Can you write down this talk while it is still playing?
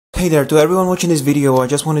Hey there, to everyone watching this video, I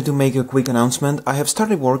just wanted to make a quick announcement. I have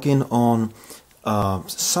started working on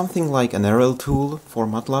something like an RL tool for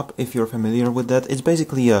MATLAB, if you're familiar with that. It's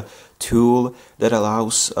basically a tool that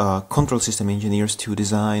allows control system engineers to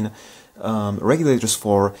design regulators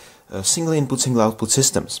for single input, single output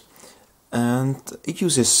systems. And it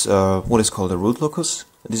uses what is called a root locus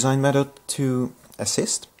design method to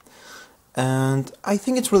assist. And I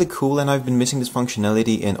think it's really cool, and I've been missing this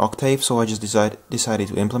functionality in Octave, so I just decided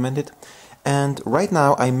to implement it. And right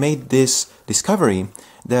now I made this discovery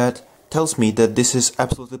that tells me that this is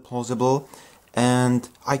absolutely plausible, and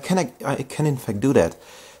I can in fact do that.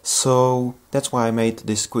 So that's why I made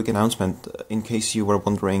this quick announcement, in case you were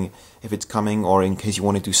wondering if it's coming, or in case you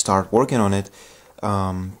wanted to start working on it.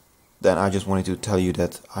 Then I just wanted to tell you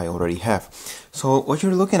that I already have. So what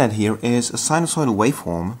you're looking at here is a sinusoidal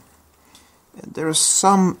waveform. There are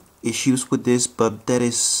some issues with this, but that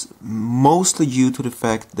is mostly due to the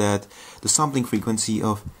fact that the sampling frequency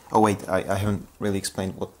of... Oh wait, I haven't really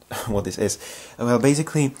explained what this is. Well,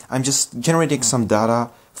 basically, I'm just generating some data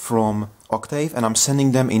from Octave, and I'm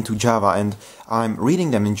sending them into Java, and I'm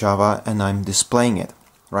reading them in Java, and I'm displaying it,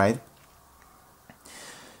 right?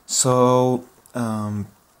 So,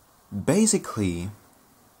 basically,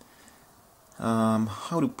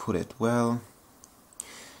 how to put it? Well...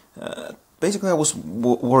 Basically, I was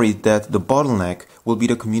worried that the bottleneck will be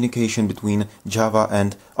the communication between Java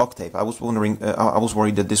and Octave. I was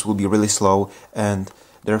worried that this will be really slow, and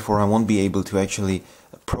therefore I won't be able to actually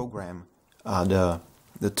program the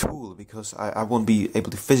tool, because I won't be able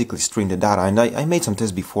to physically stream the data. And I made some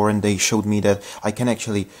tests before, and they showed me that I can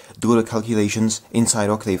actually do the calculations inside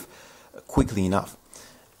Octave quickly enough.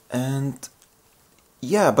 And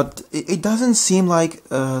yeah, but it doesn't seem like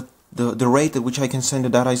the rate at which I can send the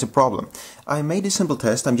data is a problem. I made a simple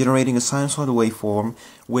test. I'm generating a sinusoidal waveform,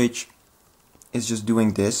 which is just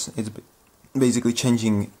doing this. It's basically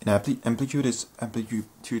changing in amplitude. It's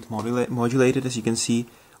amplitude modulated, as you can see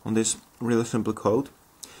on this really simple code.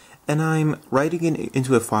 And I'm writing it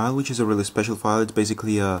into a file, which is a really special file. It's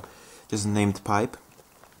basically just a named pipe.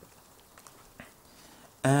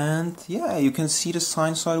 And yeah, you can see the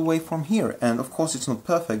sinusoidal waveform here. And of course, it's not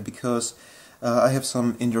perfect, because I have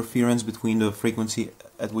some interference between the frequency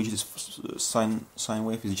at which this sine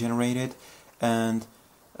wave is generated and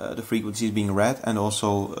the frequency is being read, and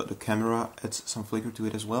also the camera adds some flicker to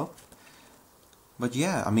it as well. But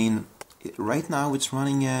yeah, I mean, right now it's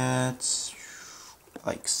running at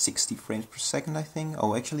like 60 frames per second, I think.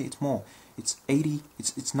 Oh, actually it's more. It's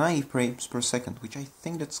 90 frames per second, which I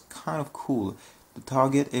think that's kind of cool. The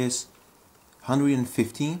target is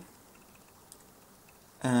 150,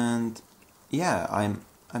 and yeah, I'm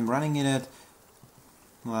running it at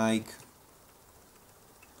like...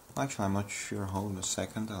 Actually, I'm not sure. Hold on a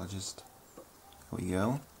second. I'll just... Here we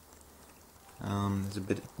go. It's a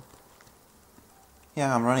bit...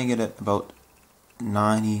 Yeah, I'm running it at about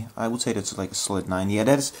 90. I would say that's like a solid 90. Yeah,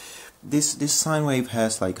 that is... This sine wave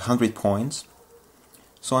has like 100 points.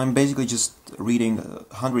 So I'm basically just reading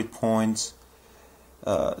 100 points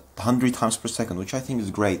 100 times per second, which I think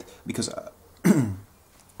is great, because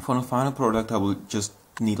for the final product I will just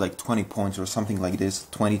need like 20 points or something like this,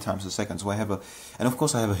 20 times a second. So I have and of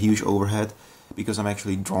course I have a huge overhead, because I'm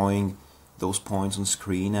actually drawing those points on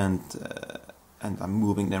screen, and I'm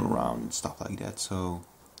moving them around and stuff like that. So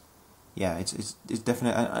yeah, it's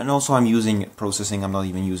definitely, and also I'm using processing. I'm not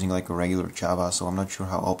even using like a regular Java, so I'm not sure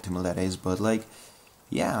how optimal that is, but like,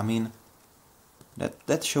 yeah, I mean,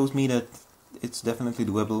 that shows me that it's definitely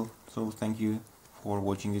doable. So thank you for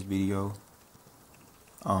watching this video.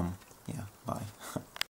 Yeah, bye.